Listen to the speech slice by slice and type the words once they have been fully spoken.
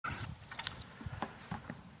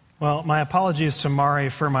Well, my apologies to Mari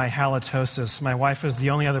for my halitosis. My wife is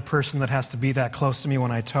the only other person that has to be that close to me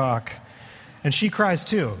when I talk. And she cries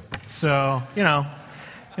too. So,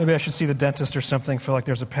 maybe I should see the dentist or something. Feel like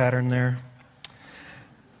there's a pattern there.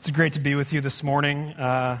 It's great to be with you this morning.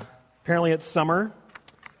 Apparently it's summer,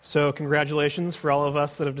 so congratulations for all of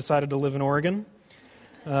us that have decided to live in Oregon.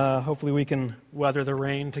 Hopefully we can weather the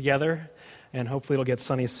rain together, and hopefully it'll get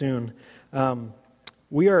sunny soon.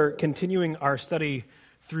 We are continuing our study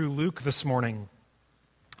through Luke this morning.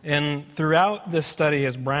 And throughout this study,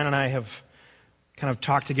 as Brian and I have kind of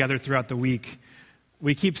talked together throughout the week,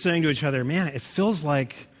 we keep saying to each other, man, it feels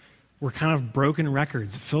like we're kind of broken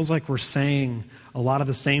records. It feels like we're saying a lot of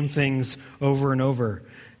the same things over and over.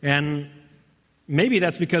 And maybe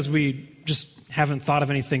that's because we just haven't thought of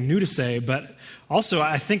anything new to say, but also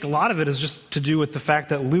I think a lot of it is just to do with the fact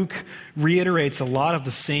that Luke reiterates a lot of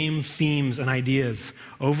the same themes and ideas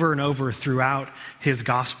over and over throughout his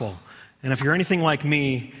gospel. And if you're anything like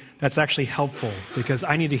me, that's actually helpful because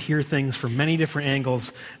I need to hear things from many different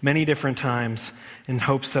angles, many different times, in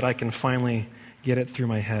hopes that I can finally get it through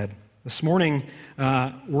my head. This morning,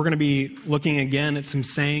 we're going to be looking again at some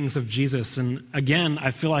sayings of Jesus. And again,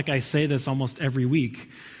 I feel like I say this almost every week.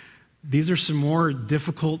 These are some more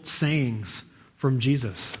difficult sayings from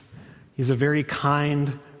Jesus. He's a very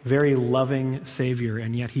kind, very loving Savior,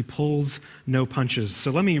 and yet he pulls no punches. So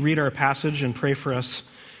let me read our passage and pray for us,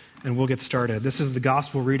 and we'll get started. This is the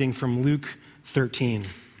gospel reading from Luke 13.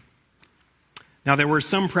 Now there were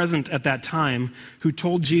some present at that time who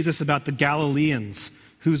told Jesus about the Galileans,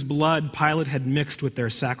 whose blood Pilate had mixed with their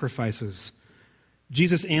sacrifices.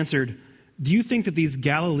 Jesus answered, "Do you think that these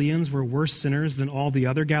Galileans were worse sinners than all the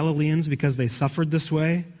other Galileans because they suffered this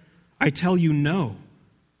way? I tell you no.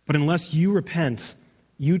 But unless you repent,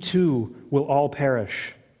 you too will all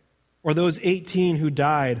perish. Or those 18 who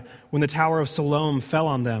died when the Tower of Siloam fell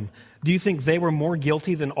on them, do you think they were more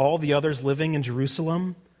guilty than all the others living in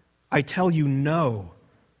Jerusalem? I tell you no.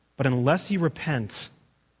 But unless you repent,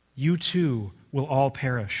 you too will all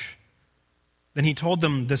perish." Then he told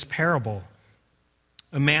them this parable.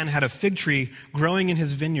 A man had a fig tree growing in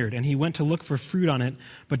his vineyard, and he went to look for fruit on it,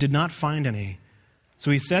 but did not find any. So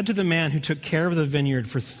he said to the man who took care of the vineyard,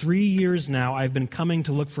 "For 3 years now I've been coming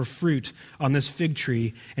to look for fruit on this fig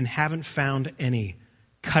tree and haven't found any.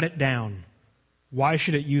 Cut it down. Why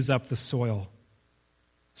should it use up the soil?"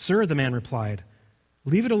 "Sir," the man replied,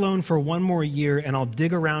 "leave it alone for 1 more year, and I'll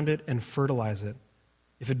dig around it and fertilize it.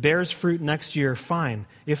 If it bears fruit next year, fine.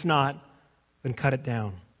 If not, then cut it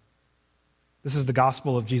down." This is the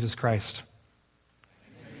gospel of Jesus Christ.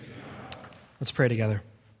 Let's pray together.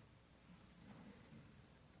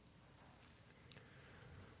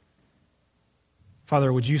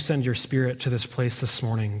 Father, would you send your Spirit to this place this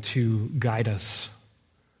morning to guide us,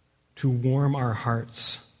 to warm our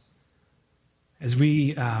hearts as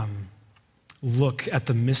we look at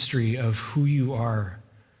the mystery of who you are,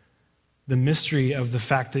 the mystery of the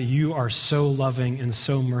fact that you are so loving and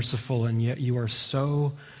so merciful, and yet you are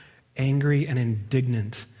so angry and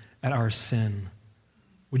indignant at our sin.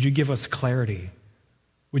 Would you give us clarity?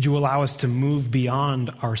 Would you allow us to move beyond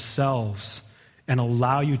ourselves and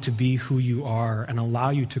allow you to be who you are and allow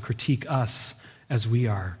you to critique us as we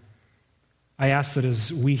are? I ask that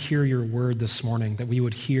as we hear your word this morning, that we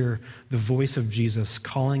would hear the voice of Jesus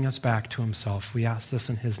calling us back to himself. We ask this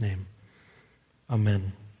in his name.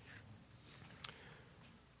 Amen.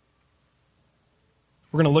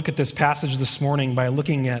 We're going to look at this passage this morning by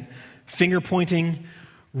looking at finger-pointing,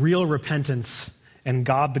 real repentance, and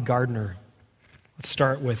God the gardener. Let's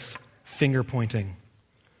start with finger-pointing.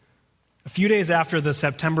 A few days after the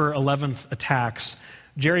September 11th attacks,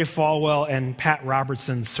 Jerry Falwell and Pat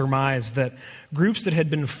Robertson surmised that groups that had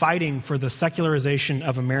been fighting for the secularization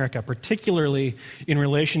of America, particularly in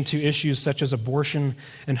relation to issues such as abortion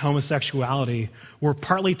and homosexuality, were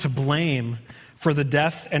partly to blame for the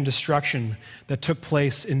death and destruction that took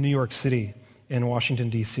place in New York City and Washington,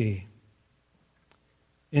 D.C.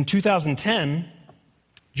 In 2010,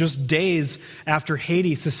 just days after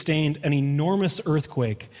Haiti sustained an enormous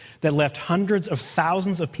earthquake that left hundreds of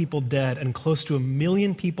thousands of people dead and close to 1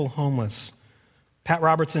 million people homeless, Pat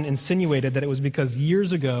Robertson insinuated that it was because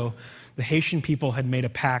years ago the Haitian people had made a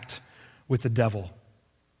pact with the devil.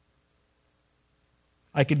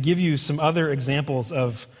 I could give you some other examples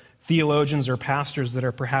of theologians or pastors that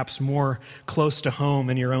are perhaps more close to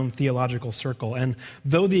home in your own theological circle. And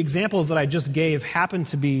though the examples that I just gave happen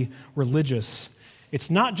to be religious,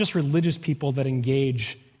 it's not just religious people that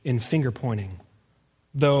engage in finger-pointing.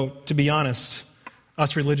 Though, to be honest,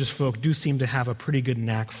 us religious folk do seem to have a pretty good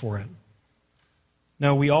knack for it.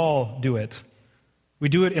 No, we all do it. We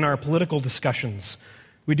do it in our political discussions.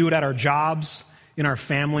 We do it at our jobs, in our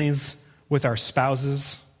families, with our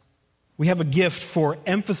spouses. We have a gift for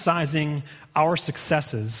emphasizing our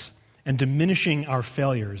successes and diminishing our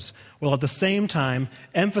failures, while at the same time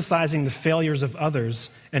emphasizing the failures of others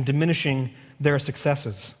and diminishing their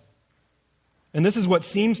successes. And this is what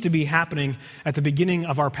seems to be happening at the beginning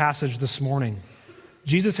of our passage this morning.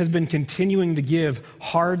 Jesus has been continuing to give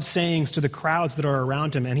hard sayings to the crowds that are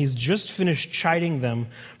around him, and he's just finished chiding them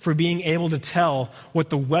for being able to tell what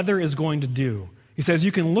the weather is going to do. He says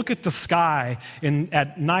you can look at the sky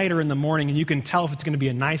at night or in the morning, and you can tell if it's going to be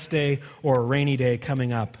a nice day or a rainy day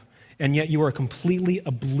coming up. And yet you are completely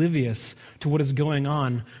oblivious to what is going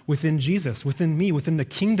on within Jesus, within me, within the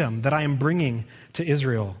kingdom that I am bringing to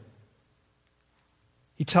Israel.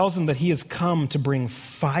 He tells them that he has come to bring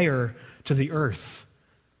fire to the earth,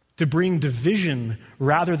 to bring division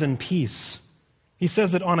rather than peace. He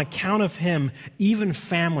says that on account of him, even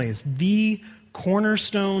families, the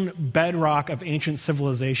cornerstone bedrock of ancient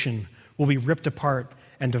civilization, will be ripped apart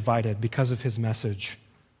and divided because of his message.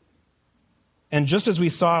 And just as we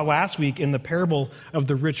saw last week in the parable of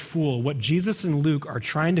the rich fool, what Jesus and Luke are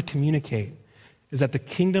trying to communicate is that the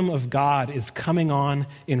kingdom of God is coming on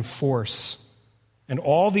in force. And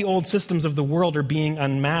all the old systems of the world are being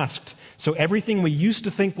unmasked. So everything we used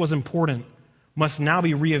to think was important must now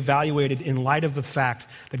be reevaluated in light of the fact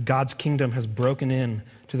that God's kingdom has broken in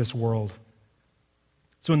to this world.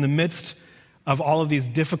 So in the midst of all of these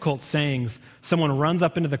difficult sayings, someone runs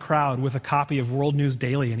up into the crowd with a copy of World News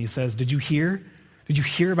Daily, and he says, Did you hear? Did you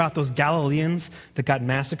hear about those Galileans that got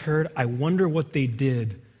massacred? I wonder what they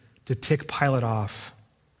did to tick Pilate off.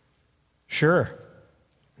 Sure.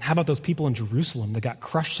 How about those people in Jerusalem that got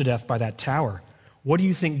crushed to death by that tower? What do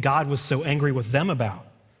you think God was so angry with them about?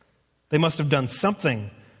 They must have done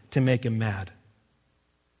something to make him mad.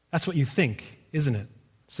 That's what you think, isn't it?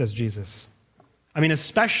 Says Jesus. I mean,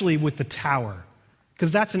 especially with the tower,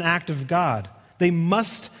 because that's an act of God. They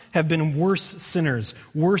must have been worse sinners,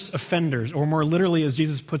 worse offenders, or more literally, as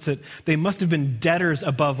Jesus puts it, they must have been debtors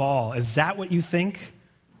above all. Is that what you think?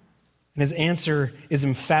 And his answer is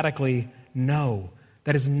emphatically no.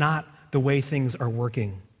 That is not the way things are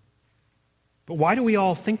working. But why do we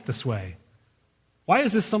all think this way? Why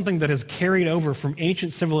is this something that has carried over from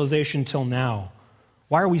ancient civilization till now?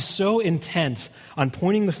 Why are we so intent on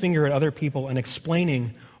pointing the finger at other people and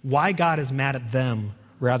explaining why God is mad at them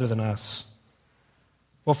rather than us?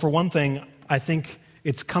 Well, for one thing, I think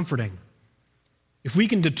it's comforting. If we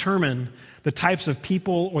can determine the types of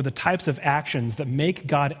people or the types of actions that make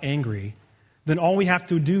God angry, then all we have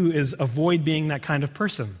to do is avoid being that kind of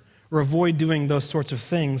person or avoid doing those sorts of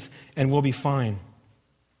things, and we'll be fine.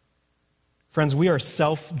 Friends, we are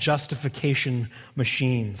self-justification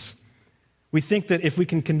machines. We think that if we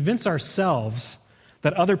can convince ourselves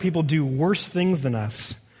that other people do worse things than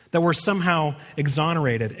us, that we're somehow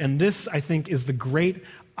exonerated. And this, I think, is the great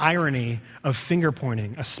irony of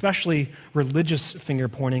finger-pointing, especially religious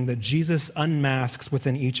finger-pointing that Jesus unmasks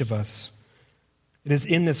within each of us. It is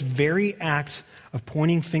in this very act of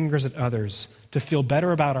pointing fingers at others to feel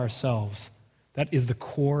better about ourselves that is the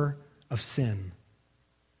core of sin.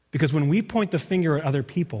 Because when we point the finger at other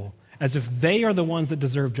people as if they are the ones that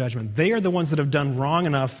deserve judgment, they are the ones that have done wrong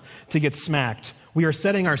enough to get smacked, we are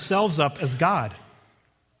setting ourselves up as God,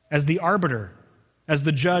 as the arbiter, as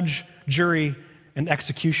the judge, jury, and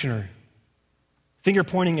executioner.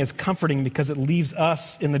 Finger-pointing is comforting because it leaves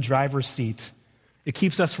us in the driver's seat. It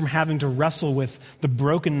keeps us from having to wrestle with the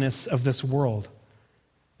brokenness of this world.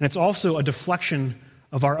 And it's also a deflection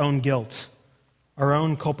of our own guilt, our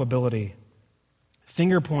own culpability.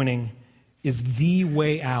 Finger-pointing is the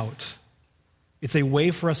way out. It's a way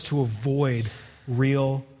for us to avoid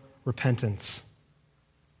real repentance.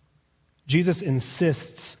 Jesus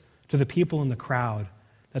insists to the people in the crowd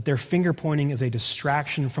that their finger-pointing is a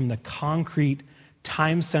distraction from the concrete,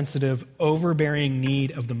 time-sensitive, overbearing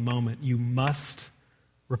need of the moment. You must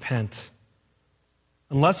repent.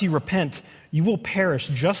 Unless you repent, you will perish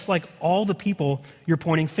just like all the people you're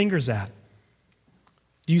pointing fingers at.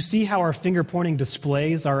 Do you see how our finger-pointing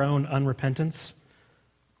displays our own unrepentance?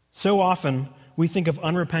 So often, we think of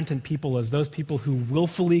unrepentant people as those people who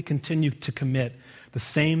willfully continue to commit the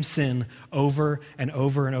same sin over and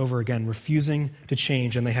over and over again, refusing to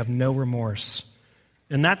change, and they have no remorse.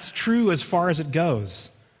 And that's true as far as it goes.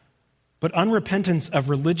 But unrepentance of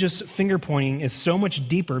religious finger-pointing is so much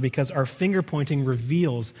deeper because our finger-pointing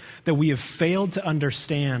reveals that we have failed to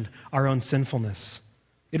understand our own sinfulness.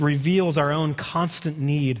 It reveals our own constant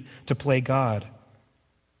need to play God.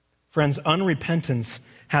 Friends, unrepentance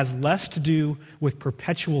has less to do with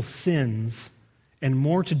perpetual sins and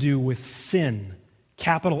more to do with sin,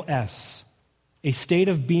 capital S, a state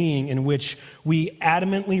of being in which we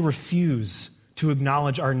adamantly refuse to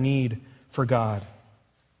acknowledge our need for God.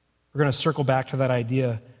 We're going to circle back to that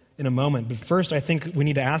idea in a moment, but first I think we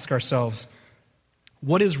need to ask ourselves,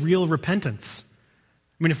 what is real repentance?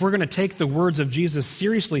 I mean, if we're going to take the words of Jesus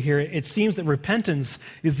seriously here, it seems that repentance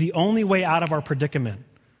is the only way out of our predicament.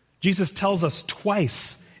 Jesus tells us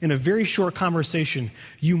twice in a very short conversation,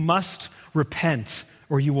 you must repent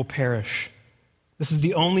or you will perish. This is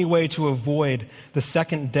the only way to avoid the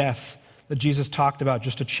second death that Jesus talked about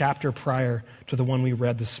just a chapter prior to the one we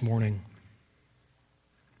read this morning.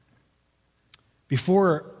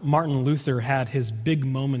 Before Martin Luther had his big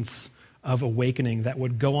moments of awakening that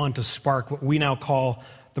would go on to spark what we now call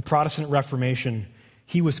the Protestant Reformation,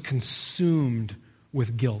 he was consumed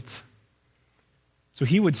with guilt. So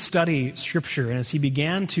he would study Scripture, and as he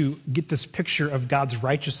began to get this picture of God's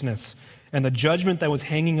righteousness and the judgment that was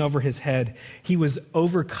hanging over his head, he was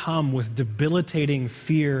overcome with debilitating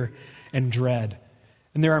fear and dread.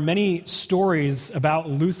 And there are many stories about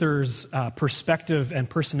Luther's perspective and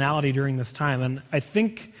personality during this time, and I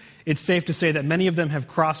think it's safe to say that many of them have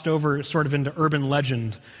crossed over sort of into urban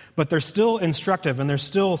legend, but they're still instructive, and there's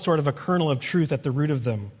still sort of a kernel of truth at the root of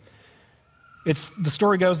them. The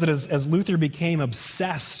story goes that as Luther became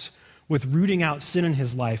obsessed with rooting out sin in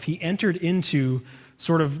his life, he entered into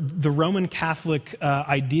sort of the Roman Catholic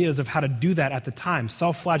ideas of how to do that at the time.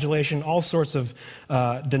 Self-flagellation, all sorts of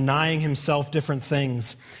denying himself different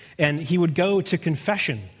things. And he would go to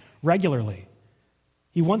confession regularly.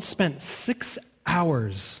 He once spent 6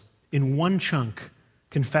 hours in one chunk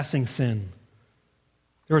confessing sin.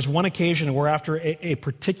 There was one occasion where after a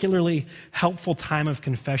particularly helpful time of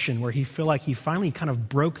confession where he felt like he finally kind of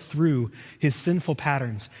broke through his sinful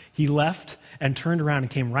patterns, he left and turned around and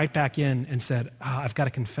came right back in and said, I've got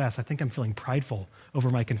to confess, I think I'm feeling prideful over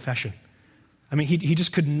my confession. I mean, he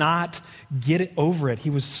just could not get it over it. He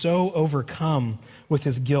was so overcome with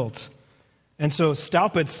his guilt. And so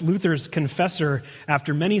Staupitz, Luther's confessor,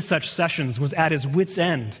 after many such sessions, was at his wit's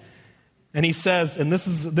end. And he says, and this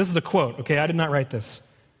is a quote, okay, I did not write this.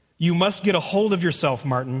 "You must get a hold of yourself,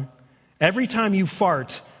 Martin. Every time you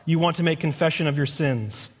fart, you want to make confession of your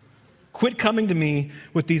sins. Quit coming to me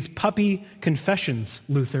with these puppy confessions,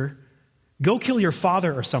 Luther. Go kill your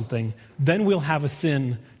father or something, then we'll have a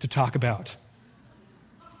sin to talk about."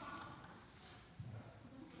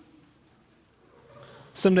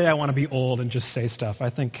 Someday I want to be old and just say stuff.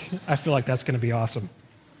 I feel like that's going to be awesome.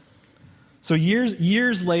 So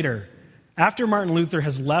years later, after Martin Luther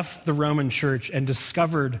has left the Roman Church and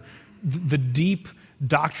discovered the deep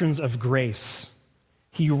doctrines of grace,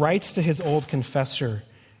 he writes to his old confessor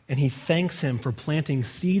and he thanks him for planting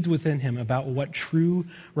seeds within him about what true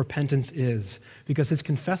repentance is, because his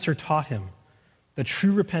confessor taught him that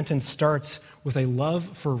true repentance starts with a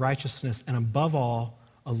love for righteousness and above all,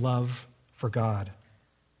 a love for God.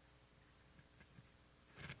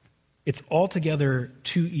 It's altogether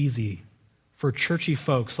too easy for churchy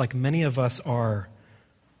folks, like many of us are,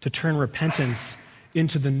 to turn repentance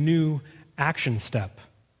into the new action step,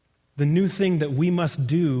 the new thing that we must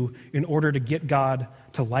do in order to get God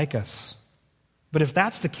to like us. But if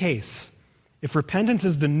that's the case, if repentance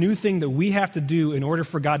is the new thing that we have to do in order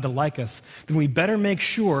for God to like us, then we better make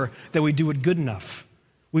sure that we do it good enough.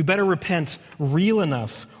 We better repent real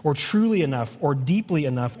enough, or truly enough, or deeply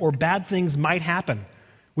enough, or bad things might happen.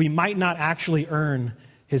 We might not actually earn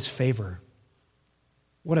his favor.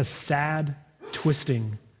 What a sad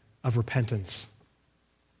twisting of repentance.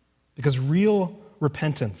 Because real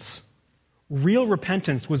repentance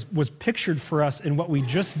was pictured for us in what we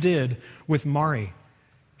just did with Mari.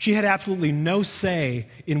 She had absolutely no say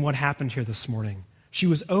in what happened here this morning. She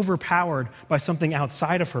was overpowered by something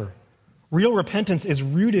outside of her. Real repentance is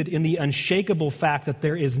rooted in the unshakable fact that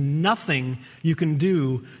there is nothing you can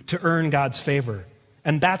do to earn God's favor.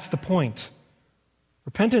 And that's the point.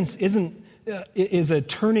 Repentance is a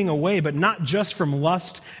turning away, but not just from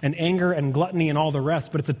lust and anger and gluttony and all the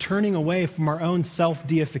rest, but it's a turning away from our own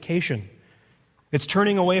self-deification. It's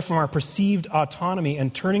turning away from our perceived autonomy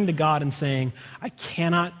and turning to God and saying, I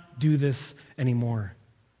cannot do this anymore.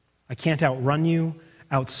 I can't outrun you,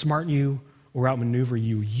 outsmart you, or outmaneuver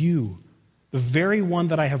you. You, the very one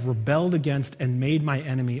that I have rebelled against and made my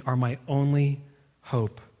enemy, are my only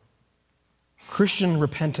hope. Christian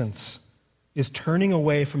repentance is turning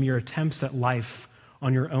away from your attempts at life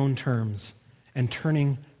on your own terms and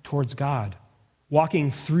turning towards God,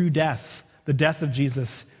 walking through death, the death of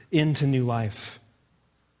Jesus, into new life.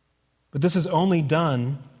 But this is only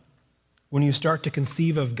done when you start to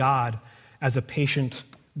conceive of God as a patient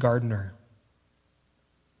gardener.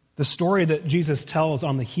 The story that Jesus tells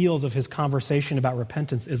on the heels of his conversation about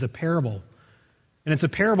repentance is a parable And it's a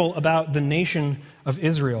parable about the nation of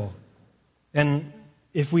Israel. And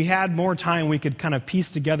if we had more time, we could kind of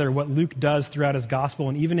piece together what Luke does throughout his gospel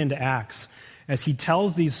and even into Acts as he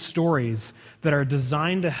tells these stories that are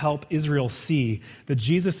designed to help Israel see that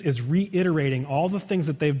Jesus is reiterating all the things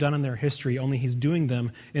that they've done in their history, only he's doing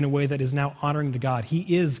them in a way that is now honoring to God.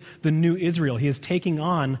 He is the new Israel. He is taking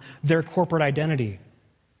on their corporate identity.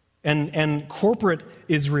 And corporate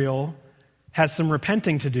Israel has some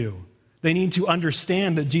repenting to do. They need to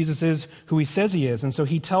understand that Jesus is who he says he is. And so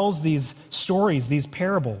he tells these stories, these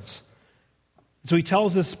parables. So he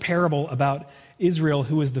tells this parable about Israel,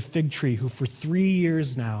 who is the fig tree, who for 3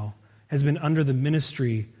 years now has been under the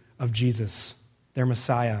ministry of Jesus, their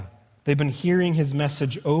Messiah. They've been hearing his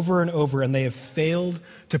message over and over, and they have failed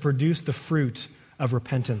to produce the fruit of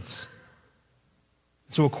repentance.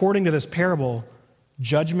 So according to this parable,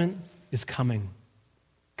 judgment is coming.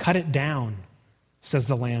 Cut it down, says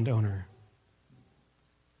the landowner.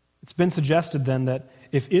 It's been suggested then that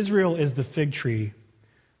if Israel is the fig tree,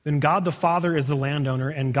 then God the Father is the landowner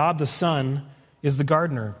and God the Son is the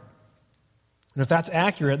gardener. And if that's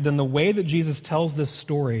accurate, then the way that Jesus tells this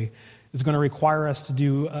story is going to require us to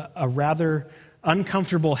do a rather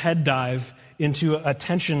uncomfortable head dive into a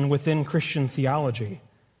tension within Christian theology.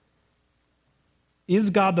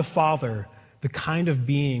 Is God the Father the kind of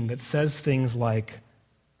being that says things like,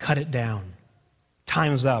 cut it down,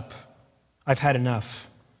 time's up, I've had enough?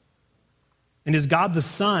 And is God the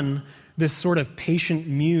Son this sort of patient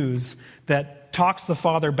muse that talks the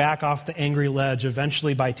Father back off the angry ledge,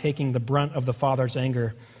 eventually by taking the brunt of the Father's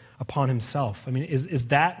anger upon himself? I mean, is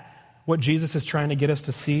that what Jesus is trying to get us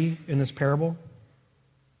to see in this parable?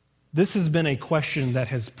 This has been a question that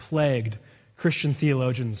has plagued Christian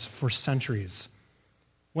theologians for centuries.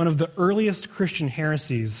 One of the earliest Christian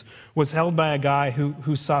heresies was held by a guy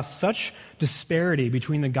who saw such disparity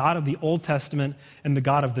between the God of the Old Testament and the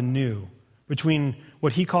God of the New, between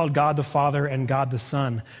what he called God the Father and God the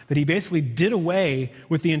Son, that he basically did away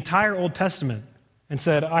with the entire Old Testament and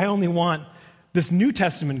said, I only want this New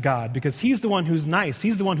Testament God because he's the one who's nice,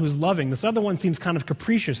 he's the one who's loving. This other one seems kind of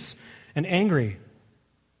capricious and angry.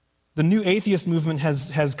 The new atheist movement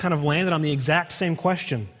has kind of landed on the exact same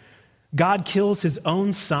question. God kills his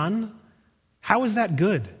own son? How is that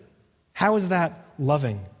good? How is that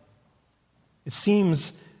loving? It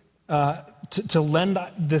seems to lend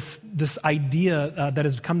this idea that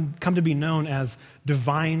has come to be known as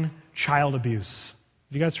divine child abuse.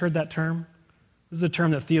 Have you guys heard that term? This is a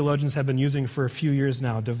term that theologians have been using for a few years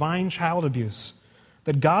now. Divine child abuse.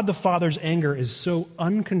 That God the Father's anger is so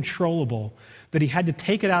uncontrollable that he had to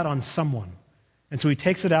take it out on someone. And so he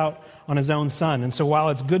takes it out on his own son. And so while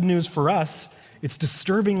it's good news for us, it's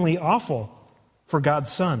disturbingly awful for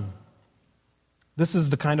God's Son. This is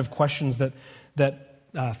the kind of questions that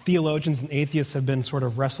theologians and atheists have been sort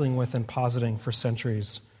of wrestling with and positing for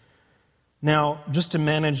centuries. Now, just to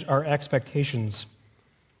manage our expectations,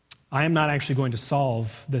 I am not actually going to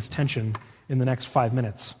solve this tension in the next 5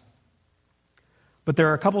 minutes. But there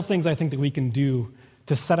are a couple things I think that we can do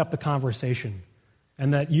to set up the conversation,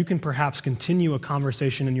 and that you can perhaps continue a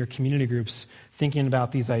conversation in your community groups thinking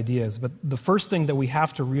about these ideas. But the first thing that we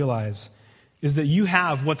have to realize is that you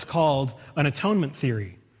have what's called an atonement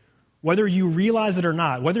theory. Whether you realize it or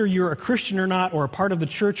not, whether you're a Christian or not, or a part of the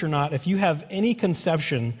church or not, if you have any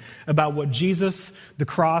conception about what Jesus, the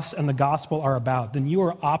cross, and the gospel are about, then you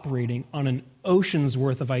are operating on an ocean's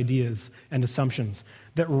worth of ideas and assumptions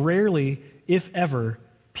that rarely, if ever,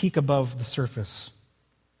 peek above the surface.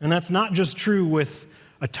 And that's not just true with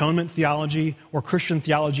atonement theology or Christian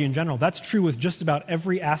theology in general. That's true with just about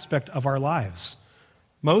every aspect of our lives.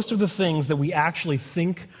 Most of the things that we actually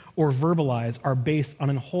think or verbalize are based on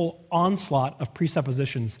a whole onslaught of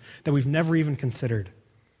presuppositions that we've never even considered.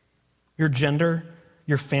 Your gender,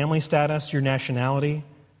 your family status, your nationality,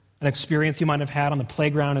 an experience you might have had on the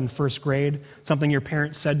playground in first grade, something your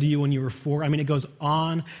parents said to you when you were 4. I mean, it goes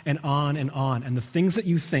on and on and on. And the things that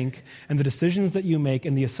you think and the decisions that you make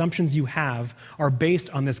and the assumptions you have are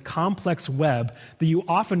based on this complex web that you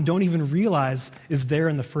often don't even realize is there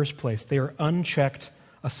in the first place. They are unchecked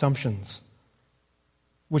assumptions,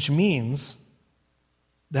 which means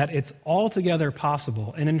that it's altogether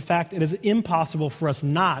possible, and in fact, it is impossible for us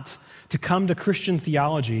not to come to Christian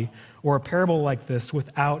theology or a parable like this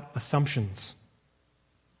without assumptions.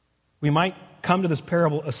 We might come to this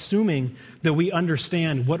parable assuming that we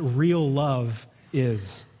understand what real love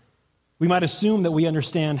is. We might assume that we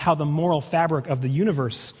understand how the moral fabric of the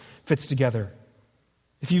universe fits together.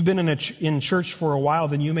 If you've been in church for a while,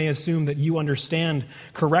 then you may assume that you understand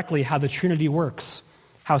correctly how the Trinity works,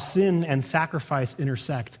 how sin and sacrifice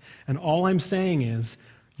intersect. And all I'm saying is,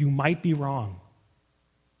 you might be wrong.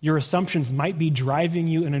 Your assumptions might be driving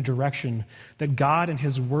you in a direction that God and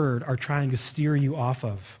his word are trying to steer you off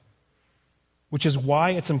of, which is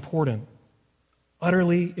why it's important,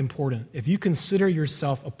 utterly important. If you consider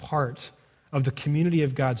yourself a part of the community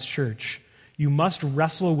of God's church, you must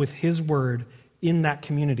wrestle with his word in that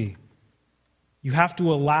community. You have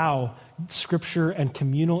to allow Scripture and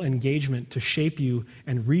communal engagement to shape you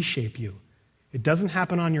and reshape you. It doesn't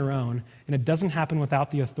happen on your own, and it doesn't happen without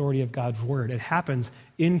the authority of God's word. It happens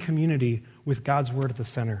in community with God's word at the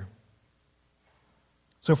center.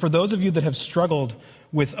 So for those of you that have struggled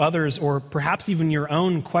with others, or perhaps even your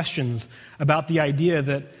own questions about the idea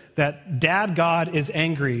that Dad God is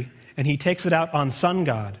angry and he takes it out on Son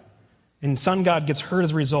God, and Son God gets hurt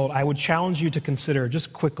as a result, I would challenge you to consider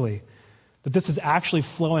just quickly that this is actually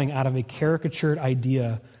flowing out of a caricatured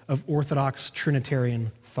idea of Orthodox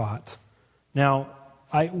Trinitarian thought. Now,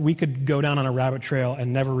 we could go down on a rabbit trail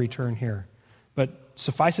and never return here, but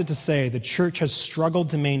suffice it to say, the church has struggled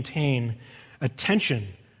to maintain a tension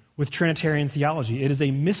with Trinitarian theology. It is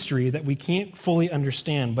a mystery that we can't fully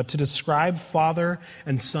understand, but to describe Father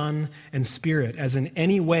and Son and Spirit as in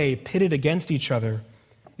any way pitted against each other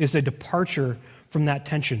is a departure from that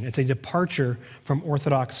tension. It's a departure from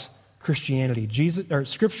Orthodox Christianity.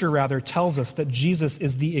 Scripture tells us that Jesus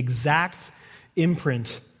is the exact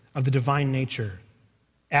imprint of the divine nature.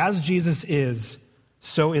 As Jesus is,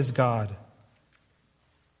 so is God.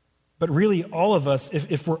 But really, all of us,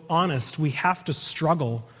 if we're honest, we have to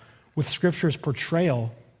struggle with Scripture's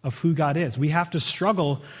portrayal of who God is. We have to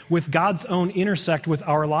struggle with God's own intersect with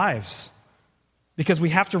our lives, because we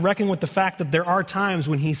have to reckon with the fact that there are times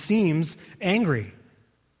when he seems angry.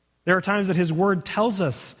 There are times that his word tells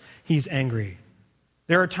us he's angry.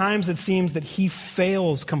 There are times it seems that he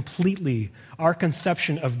fails completely our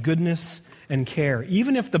conception of goodness and care.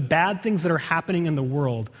 Even if the bad things that are happening in the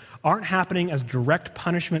world aren't happening as direct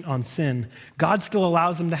punishment on sin, God still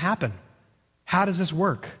allows them to happen. How does this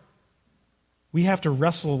work? We have to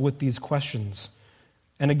wrestle with these questions.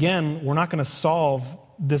 And again, we're not going to solve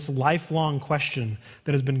this lifelong question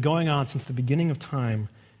that has been going on since the beginning of time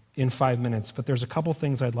in 5 minutes, but there's a couple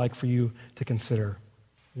things I'd like for you to consider.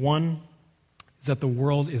 One is that the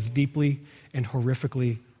world is deeply and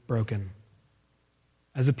horrifically broken.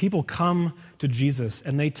 As the people come to Jesus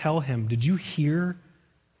and they tell him, did you hear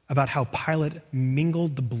about how Pilate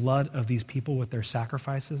mingled the blood of these people with their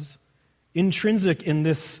sacrifices? Intrinsic in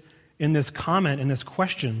this comment, in this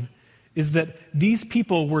question, is that these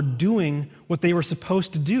people were doing what they were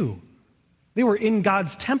supposed to do. They were in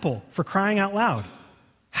God's temple, for crying out loud.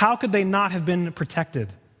 How could they not have been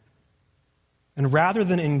protected? And rather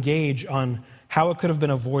than engage on how it could have been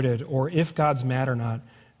avoided or if God's mad or not,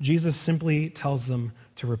 Jesus simply tells them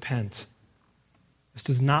to repent. This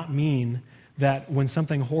does not mean that when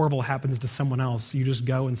something horrible happens to someone else, you just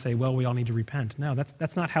go and say, well, we all need to repent. No,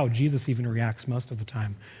 that's not how Jesus even reacts most of the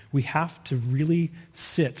time. We have to really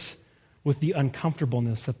sit with the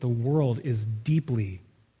uncomfortableness that the world is deeply,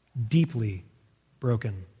 deeply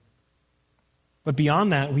broken. But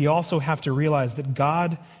beyond that, we also have to realize that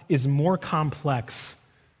God is more complex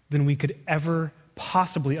than we could ever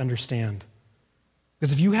possibly understand.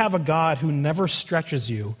 Because if you have a God who never stretches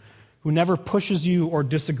you, who never pushes you or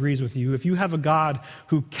disagrees with you, if you have a God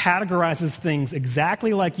who categorizes things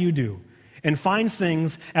exactly like you do and finds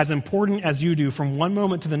things as important as you do from one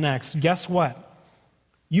moment to the next, guess what?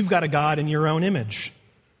 You've got a God in your own image.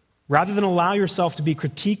 Rather than allow yourself to be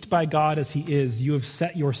critiqued by God as he is, you have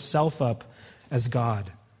set yourself up as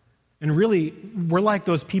God. And really, we're like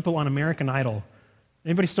those people on American Idol.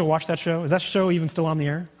 Anybody still watch that show? Is that show even still on the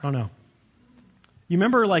air? I don't know. You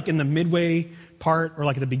remember like in the midway part or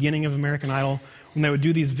like at the beginning of American Idol when they would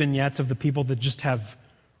do these vignettes of the people that just have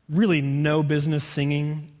really no business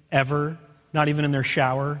singing ever, not even in their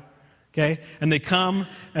shower, okay? And they come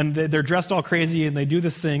and they're dressed all crazy and they do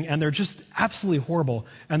this thing and they're just absolutely horrible.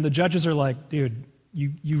 And the judges are like, dude,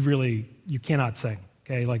 you cannot sing,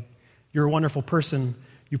 okay? Like, you're a wonderful person.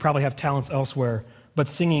 You probably have talents elsewhere, but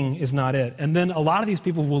singing is not it. And then a lot of these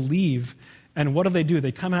people will leave, and what do?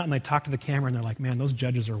 They come out and they talk to the camera, and they're like, man, those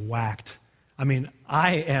judges are whacked. I mean,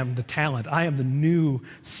 I am the talent. I am the new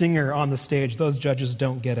singer on the stage. Those judges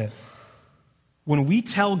don't get it. When we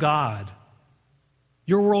tell God,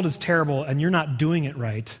 your world is terrible and you're not doing it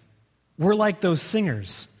right, we're like those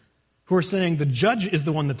singers who are saying the judge is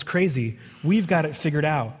the one that's crazy. We've got it figured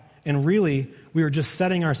out. And really, we are just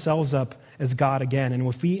setting ourselves up as God again. And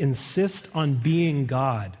if we insist on being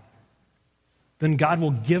God, then God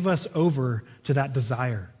will give us over to that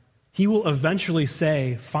desire. He will eventually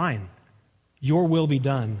say, fine, your will be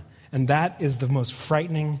done. And that is the most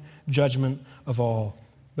frightening judgment of all.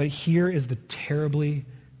 But here is the terribly,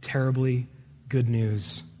 terribly good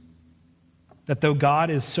news. That though God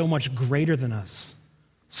is so much greater than us,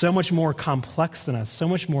 so much more complex than us, so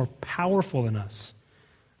much more powerful than us,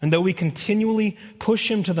 and though we continually push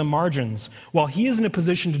him to the margins, while he is in a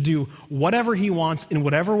position to do whatever he wants in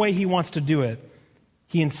whatever way he wants to do it,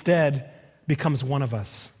 he instead becomes one of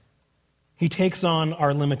us. He takes on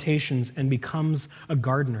our limitations and becomes a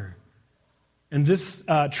gardener. And this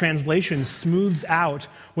translation smooths out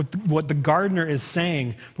what the gardener is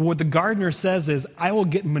saying. But what the gardener says is, I will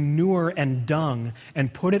get manure and dung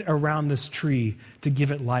and put it around this tree to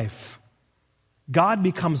give it life. God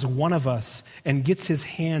becomes one of us and gets his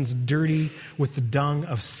hands dirty with the dung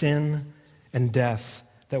of sin and death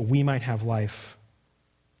that we might have life.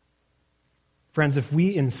 Friends, if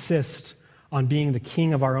we insist on being the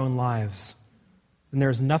king of our own lives, then there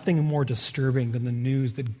is nothing more disturbing than the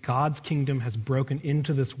news that God's kingdom has broken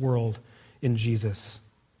into this world in Jesus.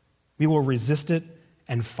 We will resist it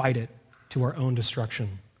and fight it to our own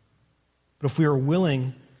destruction. But if we are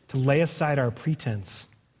willing to lay aside our pretense,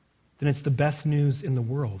 then it's the best news in the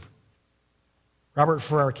world. Robert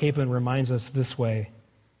Farrar Capon reminds us this way.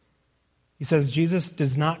 He says, Jesus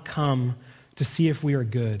does not come to see if we are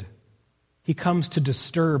good. He comes to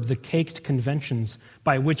disturb the caked conventions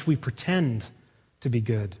by which we pretend to be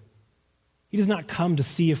good. He does not come to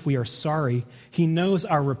see if we are sorry. He knows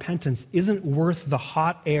our repentance isn't worth the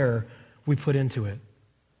hot air we put into it.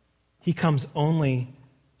 He comes only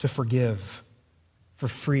to forgive, for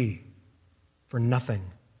free, for nothing,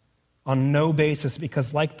 on no basis,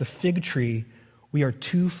 because like the fig tree, we are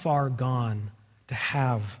too far gone to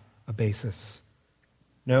have a basis.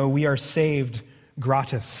 No, we are saved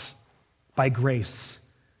gratis, by grace.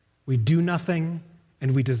 We do nothing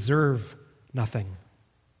and we deserve nothing.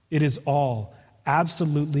 It is all,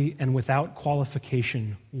 absolutely and without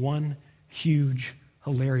qualification, one huge,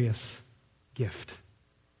 hilarious gift.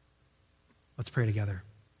 Let's pray together.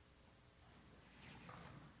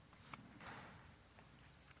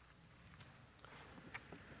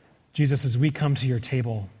 Jesus, as we come to your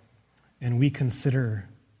table and we consider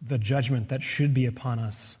the judgment that should be upon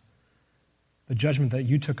us, the judgment that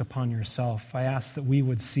you took upon yourself, I ask that we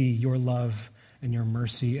would see your love and your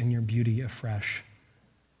mercy and your beauty afresh.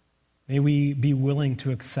 May we be willing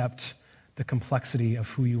to accept the complexity of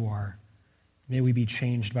who you are. May we be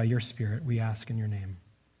changed by your Spirit, we ask in your name.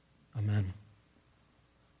 Amen.